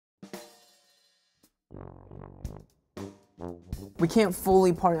We can't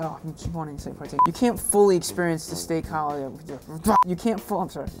fully party. Oh, I keep wanting to say partake. You can't fully experience the State College. You can't I'm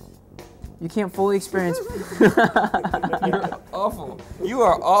sorry. You can't fully experience. You're awful. You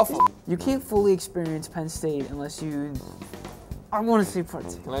are awful. You can't fully experience Penn State unless you. I want to say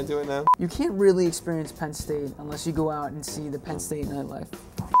partake. Can I do it now? You can't really experience Penn State unless you go out and see the Penn State nightlife.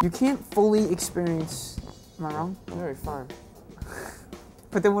 You can't fully experience. Am I wrong? Very fine.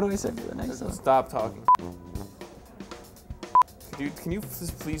 But then what do I say for the next one? Stop talking. Can you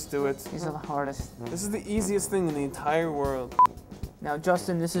just please do it? These are the hardest. This is the easiest thing in the entire world. Now,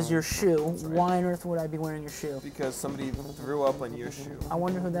 Justin, this is your shoe. Why on earth would I be wearing your shoe? Because somebody threw up on your shoe. I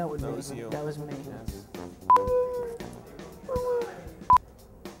wonder who that would be. That was you. That was me. Yes.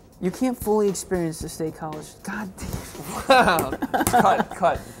 You can't fully experience the State College. God damn. Wow.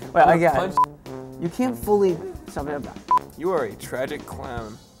 Cut. Well, I got it. You can't fully. Something about. You are a tragic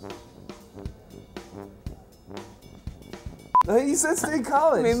clown. No, you said State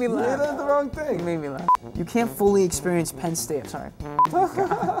College. Made me laugh. You did the wrong thing. You made me laugh. You can't fully experience Penn State. I'm sorry.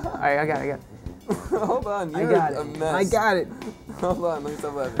 Alright, I got it. Hold on, you're a mess. I got it. Hold on, let me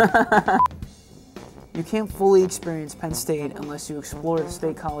stop laughing. You can't fully experience Penn State unless you explore the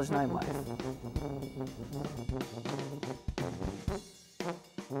State College nightlife.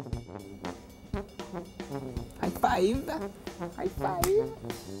 High five. High five.